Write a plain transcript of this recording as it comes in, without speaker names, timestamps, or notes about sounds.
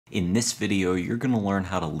In this video, you're going to learn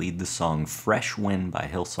how to lead the song Fresh Wind by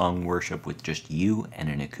Hillsong Worship with just you and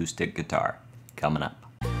an acoustic guitar. Coming up.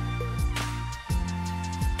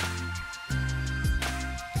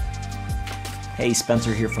 Hey,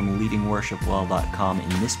 Spencer here from leadingworshipwell.com. In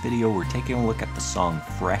this video, we're taking a look at the song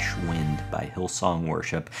Fresh Wind by Hillsong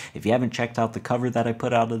Worship. If you haven't checked out the cover that I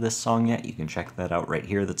put out of this song yet, you can check that out right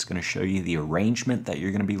here. That's going to show you the arrangement that you're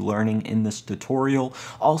going to be learning in this tutorial.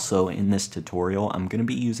 Also, in this tutorial, I'm going to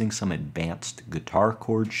be using some advanced guitar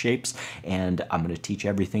chord shapes, and I'm going to teach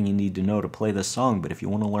everything you need to know to play this song. But if you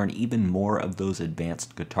want to learn even more of those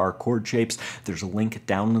advanced guitar chord shapes, there's a link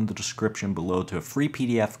down in the description below to a free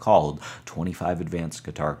PDF called 25 Advanced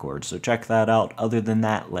Guitar Chords, so check that out. Other than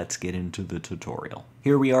that, let's get into the tutorial.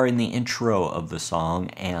 Here we are in the intro of the song,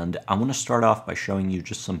 and I'm going to start off by showing you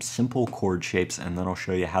just some simple chord shapes, and then I'll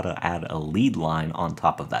show you how to add a lead line on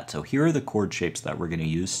top of that. So here are the chord shapes that we're going to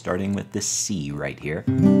use, starting with this C right here,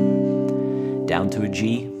 down to a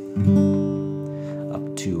G,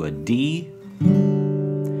 up to a D,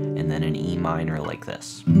 and then an E minor like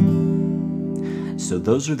this. So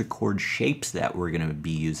those are the chord shapes that we're going to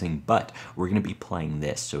be using, but we're going to be playing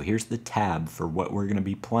this. So here's the tab for what we're going to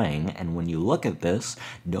be playing, and when you look at this,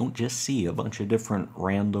 don't just see a bunch of different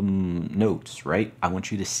random notes, right? I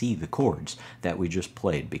want you to see the chords that we just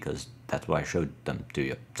played, because that's why I showed them to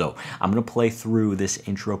you. So I'm going to play through this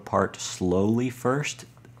intro part slowly first.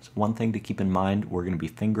 One thing to keep in mind, we're going to be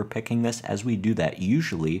finger picking this. As we do that,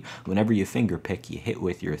 usually whenever you finger pick, you hit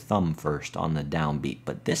with your thumb first on the downbeat,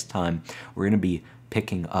 but this time we're going to be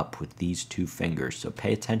picking up with these two fingers, so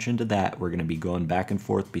pay attention to that. We're going to be going back and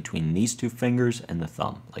forth between these two fingers and the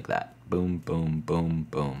thumb, like that. Boom, boom, boom,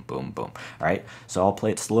 boom, boom, boom. All right, so I'll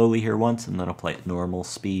play it slowly here once, and then I'll play it normal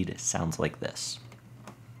speed. It sounds like this.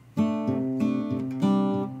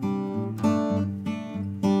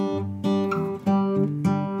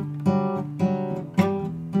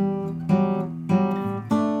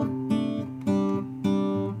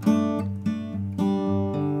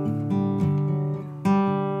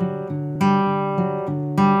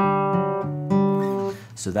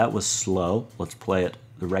 So that was slow. Let's play it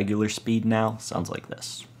the regular speed now. Sounds like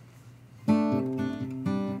this.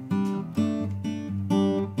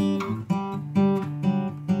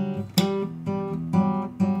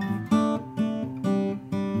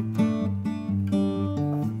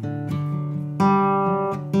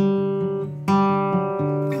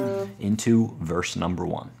 Into verse number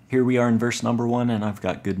 1. Here we are in verse number 1, and I've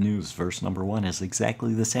got good news. Verse number 1 is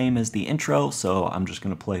exactly the same as the intro, so I'm just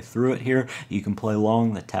going to play through it here. You can play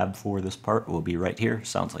along. The tab for this part will be right here.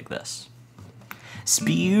 Sounds like this.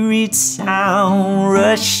 Spirit sound,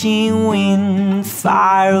 rushing wind,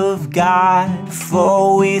 fire of God,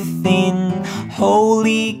 fall within.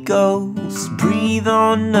 Holy Ghost, breathe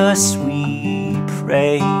on us, we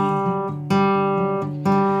pray.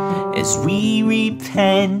 As we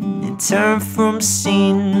repent and turn from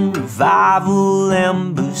sin, revival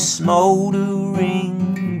embers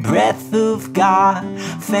smoldering, breath of God,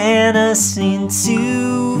 fan us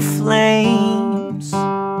into flames.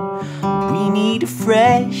 We need a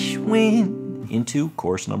fresh wind. Into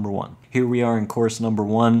chorus number 1. Here we are in chorus number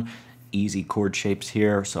 1. Easy chord shapes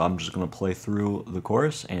here, so I'm just going to play through the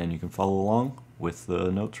chorus, and you can follow along with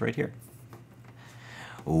the notes right here.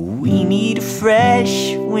 We need a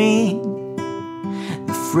fresh wind,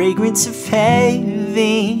 the fragrance of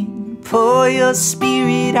heaven. Pour your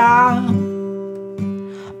spirit out,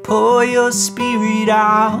 pour your spirit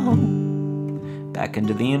out. Back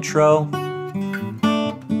into the intro.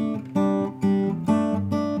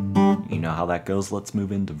 You know how that goes. Let's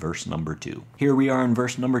move into verse number 2. Here we are in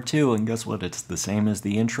verse number 2, and guess what? It's the same as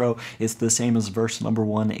the intro. It's the same as verse number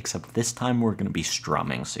 1, except this time we're going to be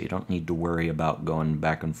strumming, so you don't need to worry about going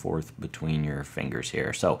back and forth between your fingers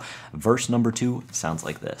here. So verse number 2 sounds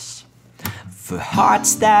like this. For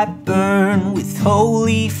hearts that burn with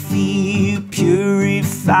holy fear,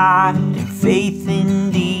 purified in faith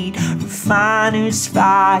indeed, refiner's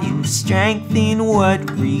fire, strengthen what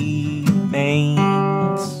remains.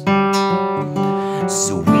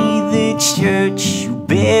 So we the church who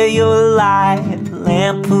bear your light,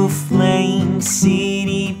 lamp of flame,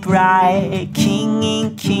 city bright, king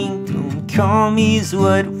and kingdom come is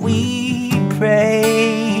what we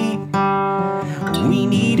pray. We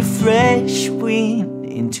need a fresh wind.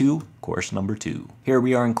 Into chorus number 2. Here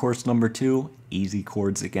we are in chorus number 2. Easy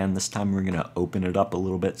chords again. This time we're going to open it up a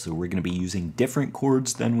little bit, so we're going to be using different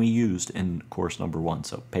chords than we used in chorus number 1.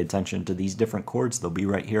 So pay attention to these different chords. They'll be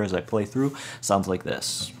right here as I play through. Sounds like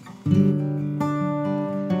this.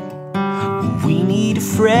 We need a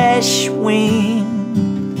fresh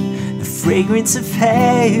wind, the fragrance of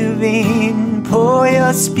heaven. Pour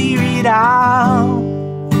your spirit out,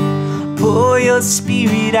 pour your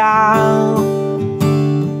spirit out.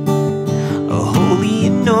 A holy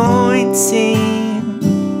anointing,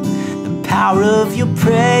 the power of your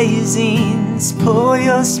presence. Pour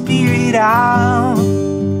your spirit out,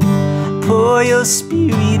 pour your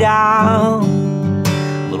spirit out.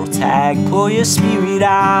 Little tag, pour your spirit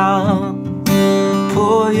out,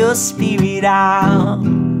 pour your spirit out,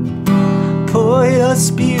 pour your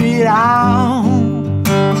spirit out,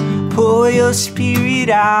 pour your spirit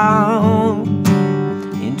out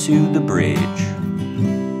into the bridge.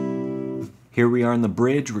 Here we are in the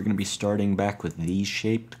bridge. We're going to be starting back with these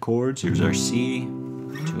shaped chords. Here's our C,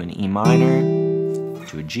 to an E minor,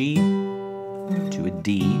 to a G, to a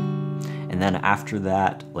D. And then after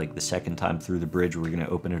that, like the second time through the bridge, we're going to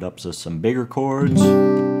open it up to some bigger chords.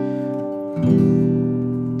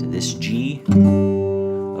 To this G,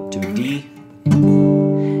 up to a D.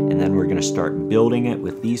 And then we're going to start building it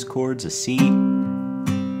with these chords, a C, E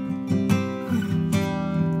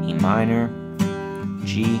minor,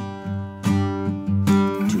 G,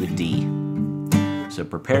 to a D. So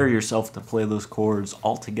prepare yourself to play those chords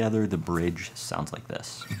all together. The bridge sounds like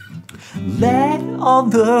this. Let all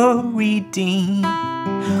the redeemed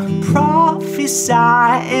prophesy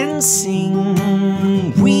and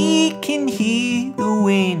sing. We can hear the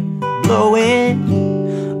wind blowing,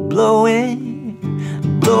 blowing,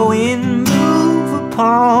 blowing. Move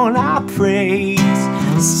upon our praise.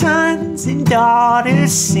 Sons and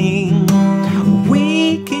daughters sing.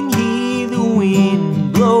 We can hear the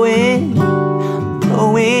wind blowing,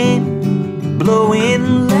 blowing,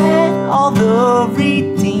 blowing. Let all the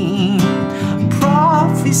redeemed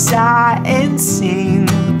prophesy and sing.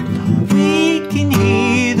 We can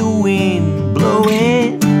hear the wind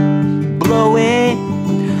blowing,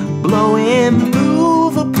 blowing, blowing.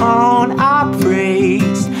 Move upon our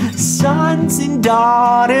praise. Sons and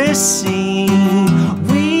daughters sing.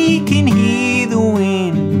 We can hear the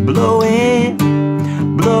wind blowing,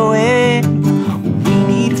 blowing. We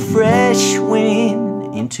need a fresh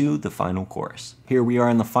wind into the final chorus. Here we are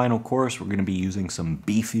in the final chorus. We're going to be using some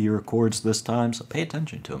beefier chords this time, so pay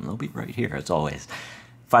attention to them. They'll be right here as always.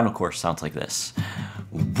 Final chorus sounds like this.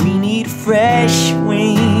 We need fresh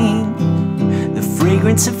wind, the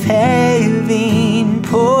fragrance of heaven.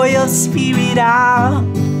 Pour your spirit out,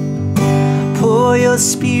 pour your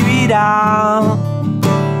spirit out.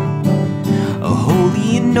 A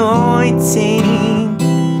holy anointing,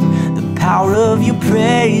 the power of your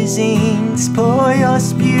presence. Pour your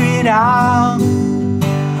spirit out,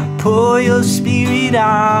 pour your spirit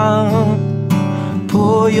out,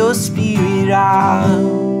 pour your spirit out.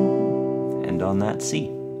 And on that C.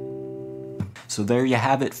 So there you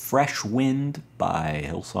have it, Fresh Wind by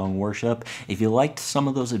Hillsong Worship. If you liked some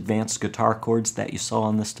of those advanced guitar chords that you saw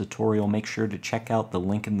in this tutorial, make sure to check out the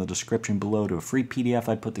link in the description below to a free PDF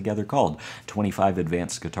I put together called 25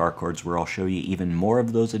 Advanced Guitar Chords, where I'll show you even more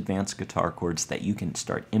of those advanced guitar chords that you can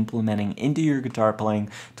start implementing into your guitar playing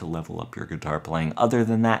to level up your guitar playing. Other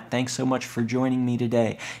than that, thanks so much for joining me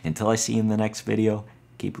today. Until I see you in the next video,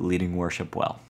 keep leading worship well.